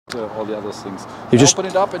all the other things. You just open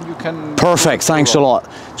it up and you can... Perfect, thanks a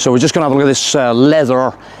lot. So we're just going to have a look at this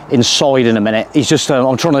leather inside in a minute. He's just,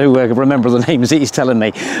 I'm trying to remember the names that he's telling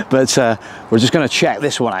me, but we're just going to check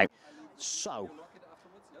this one out. So,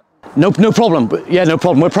 no problem, yeah, no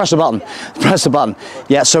problem, we'll press the button,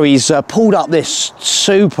 Yeah, so he's pulled up this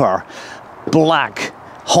super black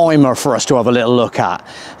Hymer for us to have a little look at,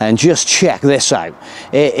 and just check this out.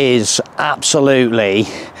 It is absolutely...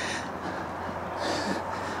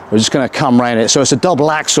 We're just going to come around it. So it's a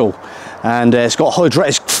double axle, and it's got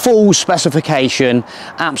it's full specification,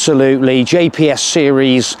 absolutely J.P.S.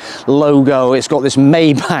 series logo. It's got this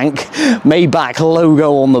Maybach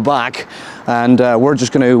logo on the back, and we're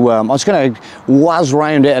just going to I'm just going to whiz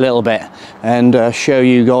around it a little bit and show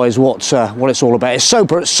you guys what it's all about. It's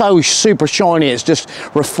so super shiny. It's just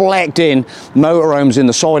reflecting motorhomes in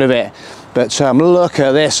the side of it. But look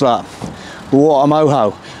at this, look, what a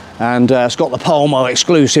moho. And it's got the Palmo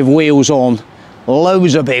exclusive wheels on,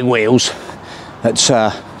 loads of big wheels. It's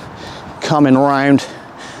coming round.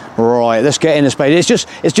 Right, let's get in this space.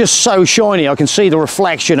 It's just so shiny. I can see the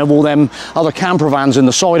reflection of all them other camper vans in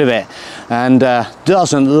the side of it. And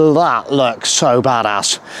doesn't that look so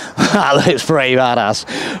badass? That looks pretty badass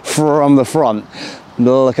from the front.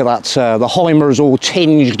 Look at that. The Hymer's all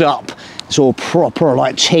tinged up. It's all proper,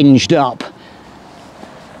 like, tinged up.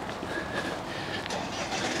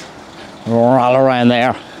 Right around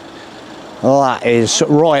there. That is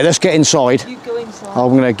right. Let's get inside. You go inside. I'm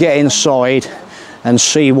going to get inside and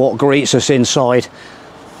see what greets us inside.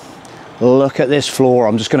 Look at this floor.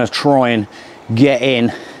 I'm just going to try and get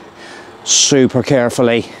in super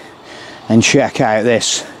carefully and check out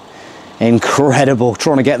this incredible.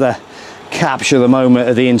 Trying to capture the moment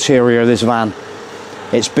of the interior of this van.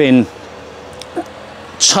 It's been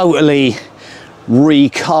totally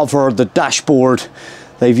recovered. The dashboard.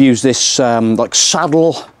 They've used this like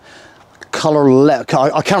saddle colour, I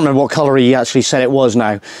can't remember what colour he actually said it was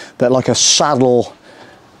now, but like a saddle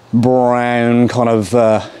brown kind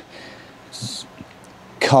of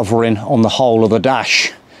covering on the whole of the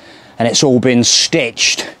dash, and it's all been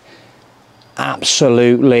stitched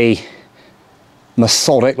absolutely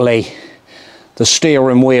methodically. The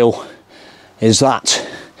steering wheel is that.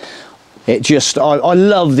 It just, I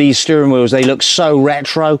love these steering wheels. They look so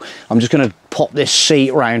retro. I'm just going to pop this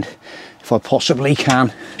seat round if I possibly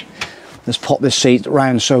can. Let's pop this seat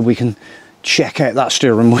round so we can check out that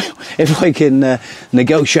steering wheel. If I can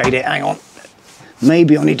negotiate it, hang on.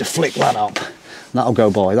 Maybe I need to flick that up. That'll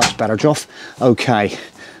go by, that's better, Joff. Okay,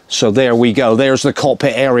 so there we go. There's the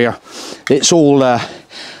cockpit area. It's all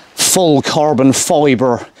full carbon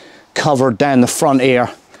fibre covered down the front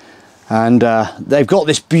here. And they've got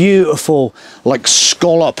this beautiful, like,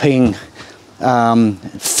 scalloping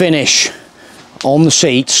finish on the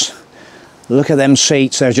seats. Look at them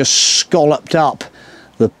seats, they're just scalloped up.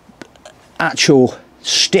 The actual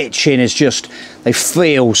stitching is just, they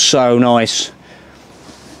feel so nice.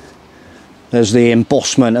 There's the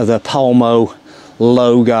embossment of the Palmo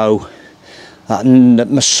logo. That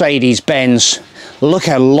Mercedes-Benz. Look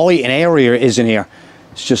how light an area it is in here.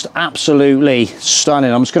 It's just absolutely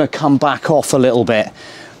stunning. I'm just going to come back off a little bit,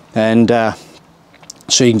 and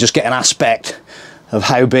so you can just get an aspect of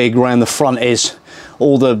how big around the front is.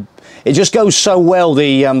 It just goes so well,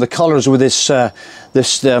 the colours with this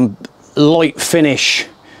light finish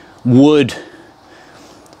wood.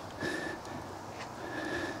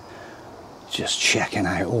 Just checking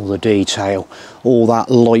out all the detail, all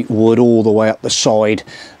that light wood all the way up the side.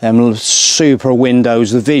 Them super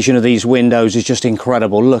windows, the vision of these windows is just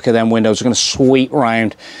incredible. Look at them windows, they're going to sweep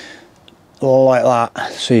round like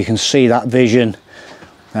that so you can see that vision.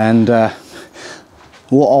 And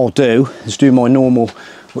what I'll do is do my normal,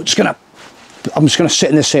 I'm just going to sit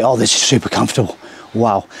in this seat. Oh, this is super comfortable.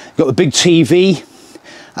 Wow. Got the big TV.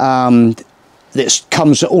 This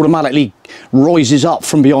comes automatically, rises up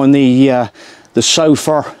from behind the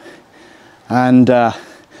sofa, and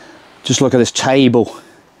just look at this table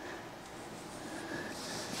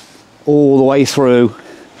all the way through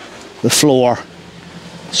the floor.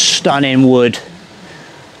 Stunning wood.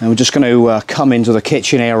 And we're just going to come into the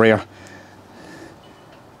kitchen area.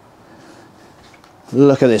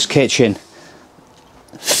 Look at this kitchen.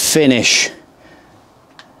 Finish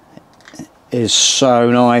is so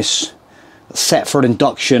nice. Thetford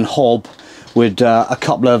induction hob with a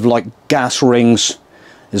couple of like gas rings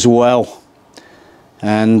as well,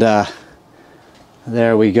 and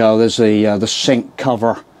there we go. There's the sink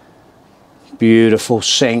cover, beautiful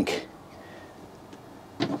sink.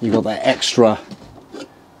 You got that extra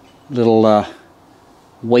little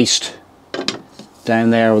waste down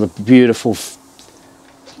there with a beautiful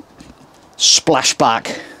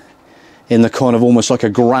splashback in the kind of almost like a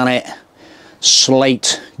granite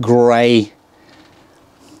slate grey.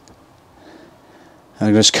 And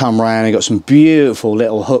I just come around and got some beautiful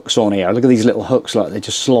little hooks on here. Look at these little hooks, like they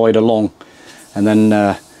just slide along and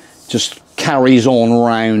then just carries on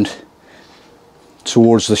round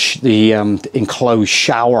towards the enclosed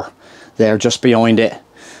shower there just behind it.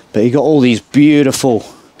 But you got all these beautiful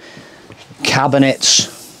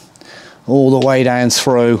cabinets all the way down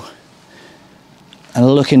through,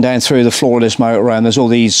 and looking down through the floor of this motorhome, there's all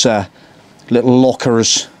these little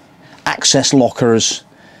lockers, access lockers.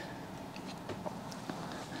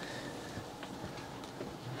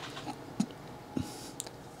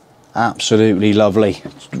 Absolutely lovely.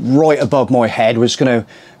 Right above my head, we're just going to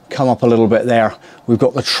come up a little bit there. We've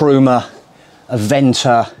got the Truma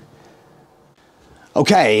Aventa.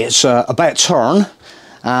 Okay, it's about turn,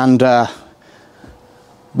 and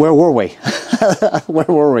where were we? Where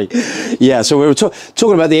were we? Yeah, so we were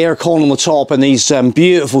talking about the aircon on the top and these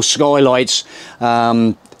beautiful skylights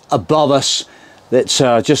above us that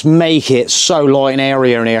just make it so light and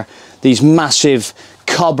airy in here. These massive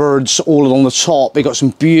cupboards all along the top. We've got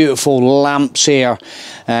some beautiful lamps here,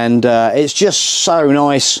 and it's just so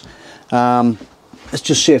nice. Let's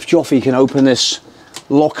just see if Joffy can open this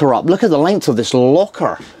locker up. Look at the length of this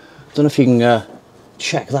locker. I don't know if you can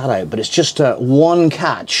check that out, but it's just one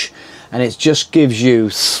catch, and it just gives you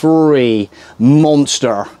 3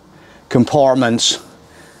 monster compartments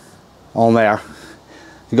on there.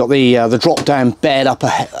 You've got the drop-down bed up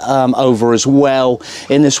over as well.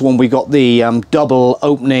 In this one, we got the double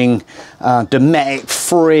opening Dometic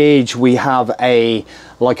fridge. We have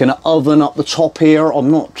like an oven up the top here. I'm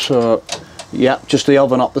not, yeah, just the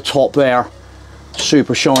oven up the top there.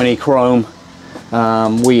 Super shiny chrome.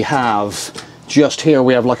 We have just here,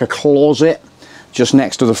 we have like a closet just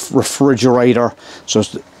next to the refrigerator. So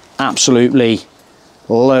it's absolutely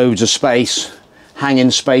loads of space,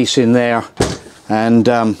 hanging space in there. And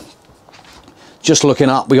just looking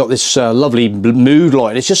up, we got this lovely mood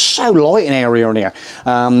light. It's just so light and airy in here.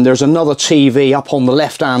 There's another TV up on the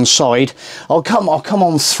left-hand side. I'll come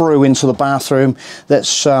on through into the bathroom.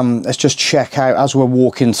 Let's just check out as we're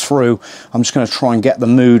walking through. I'm just going to try and get the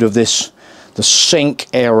mood of this, the sink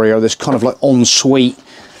area, this kind of like ensuite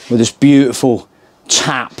with this beautiful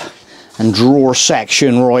tap and drawer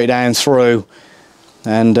section right down through.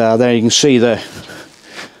 And there you can see the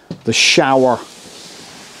shower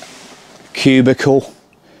cubicle,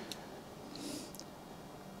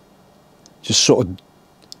 just sort of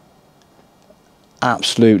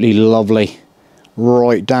absolutely lovely,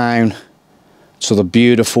 right down to the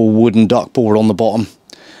beautiful wooden duckboard on the bottom.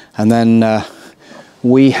 And then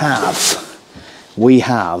we have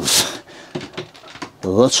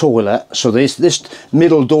the toilet. So this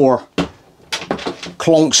middle door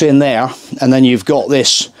clonks in there, and then you've got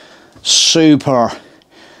this super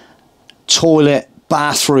toilet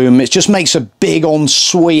bathroom. It just makes a big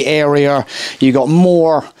ensuite area. You got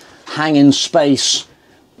more hanging space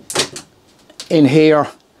in here.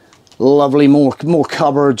 Lovely, more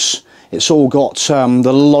cupboards. It's all got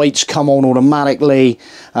the lights come on automatically.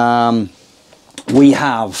 We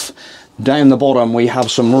have down the bottom, we have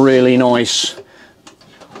some really nice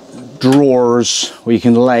drawers where you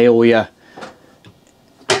can lay all your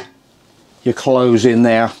clothes in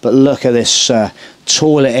there. But look at this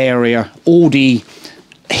toilet area, Audi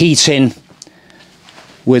heating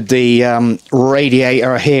with the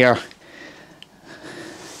radiator here,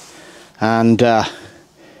 and it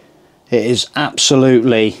is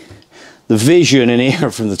absolutely, the vision in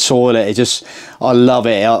here from the toilet, it just, I love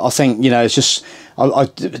it. I think, you know, it's just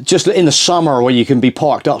just in the summer where you can be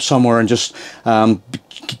parked up somewhere and just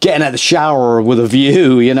getting out the shower with a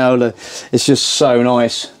view, you know, it's just so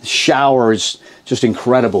nice. The shower is just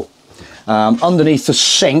incredible. Underneath the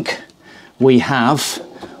sink we have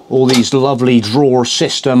all these lovely drawer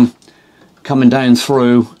system coming down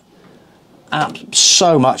through.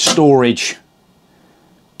 So much storage,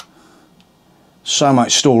 so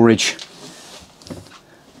much storage.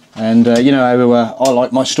 And you know, I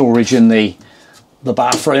like my storage in the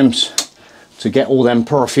bathrooms to get all them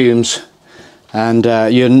perfumes, and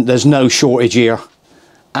there's no shortage here,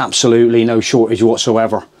 absolutely no shortage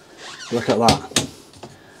whatsoever. Look at that.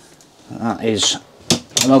 That is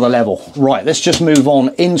another level. Right, let's just move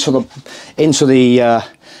on into the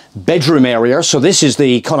bedroom area. So this is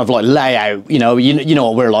the kind of like layout, you know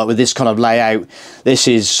what we're like with this kind of layout. This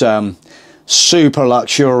is super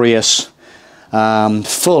luxurious,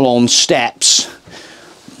 full-on steps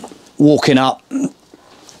walking up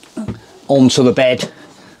onto the bed.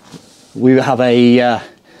 We have an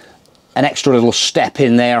extra little step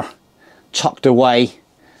in there tucked away.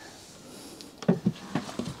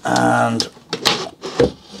 and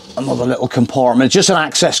another little compartment, just an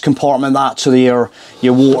access compartment that to your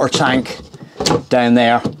water tank down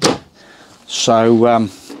there. So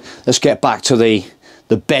let's get back to the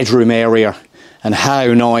bedroom area, and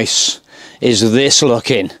how nice is this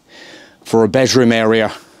looking for a bedroom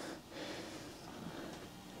area.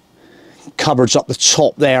 Cupboards up the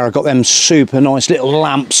top there, I've got them super nice little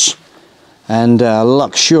lamps and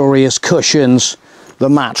luxurious cushions. The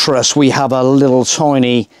mattress, we have a little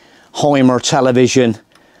tiny Hymer television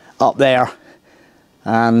up there,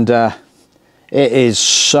 and it is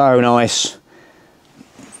so nice.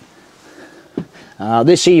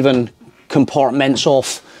 This even compartments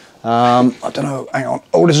off. I don't know, hang on.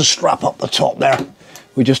 Oh, there's a strap up the top there.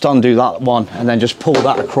 We just undo that one and then just pull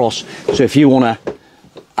that across. So if you want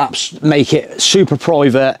to make it super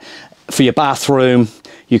private for your bathroom,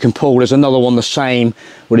 you can pull. There's another one the same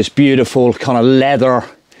with this beautiful kind of leather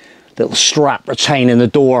little strap retaining the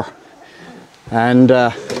door. And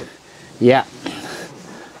yeah,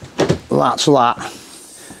 that's that.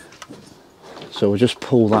 So we'll just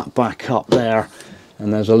pull that back up there,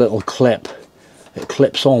 and there's a little clip. It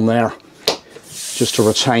clips on there just to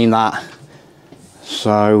retain that.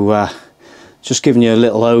 So just giving you a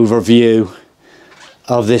little overview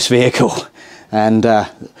of this vehicle. And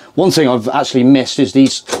one thing I've actually missed is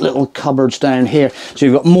these little cupboards down here. So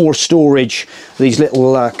you've got more storage, these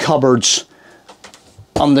little cupboards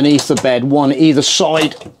underneath the bed, one either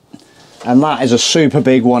side, and that is a super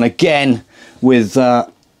big one again, with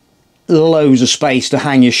loads of space to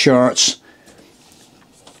hang your shirts.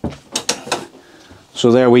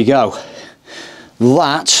 So there we go.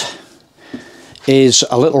 That is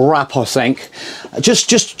a little wrap, I think. Just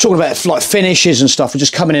talking about like finishes and stuff. We're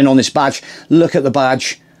just coming in on this badge. Look at the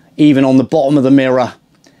badge, even on the bottom of the mirror.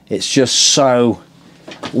 It's just so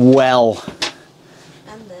well.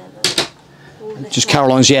 Just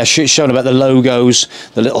Caroline's, yeah, showing about the logos,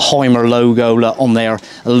 the little Hymer logo on there,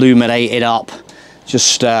 illuminated up.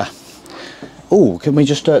 Just, oh, can we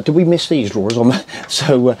just, did we miss these drawers on the,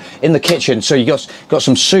 so in the kitchen, so you got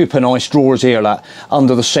some super nice drawers here, like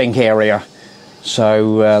under the sink area.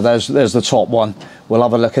 So there's the top one. We'll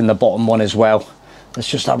have a look in the bottom one as well. Let's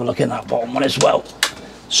just have a look in that bottom one as well.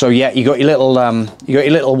 So yeah, you got your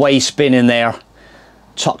little waste bin in there,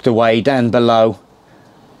 tucked away down below.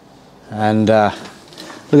 And look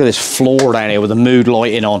at this floor down here with the mood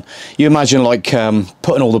lighting on. You imagine like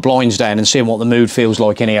putting all the blinds down and seeing what the mood feels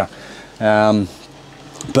like in here. But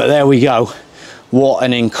there we go. What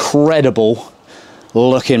an incredible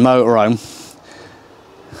looking motorhome.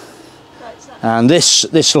 And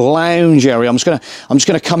this lounge area, I'm just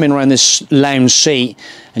gonna come in around this lounge seat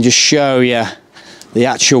and just show you the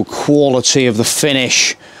actual quality of the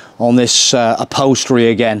finish on this upholstery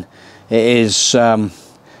again. It is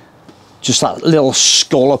just that little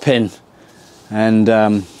scalloping, and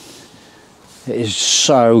it is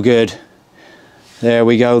so good. There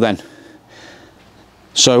we go then.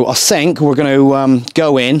 So I think we're going to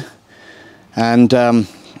go in and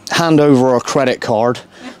hand over our credit card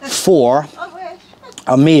for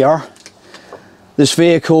a mere, this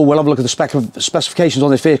vehicle. We'll have a look at the specifications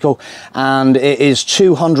on this vehicle, and it is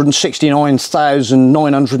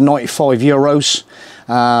 269,995 euros.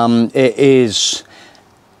 It is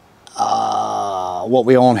what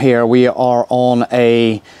we on here, we are on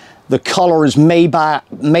the color is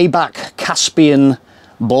Maybach Caspian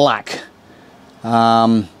Black.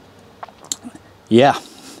 Yeah,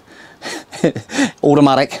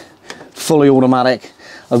 automatic, fully automatic.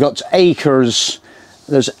 I've got acres,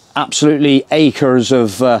 there's absolutely acres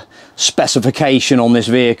of specification on this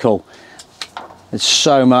vehicle. It's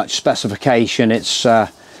so much specification. It's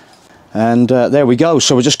and there we go.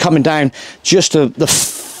 So we're just coming down just to the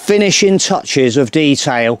finishing touches of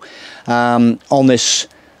detail on this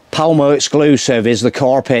Palmo exclusive is the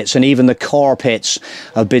carpets, and even the carpets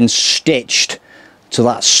have been stitched to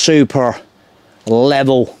that super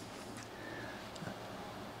level.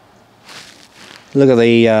 Look at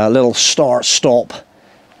the little start stop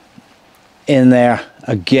in there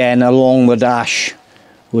again along the dash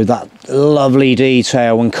with that lovely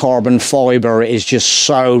detail, and carbon fibre is just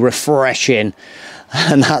so refreshing.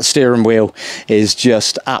 And that steering wheel is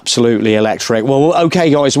just absolutely electric. Well, okay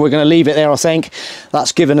guys, we're going to leave it there. I think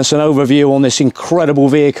that's given us an overview on this incredible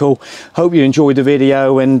vehicle. Hope you enjoyed the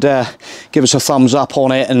video, and give us a thumbs up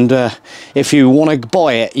on it. And if you want to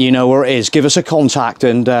buy it, you know where it is. Give us a contact.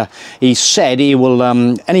 And he said he will,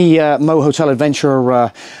 any Mo Hotel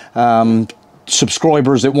Adventure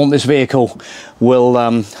subscribers that want this vehicle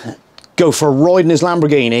will go for a ride in his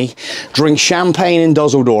Lamborghini, drink champagne in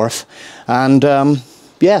Dusseldorf, and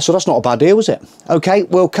yeah, so that's not a bad deal, is it? Okay,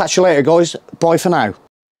 we'll catch you later guys. Bye for now.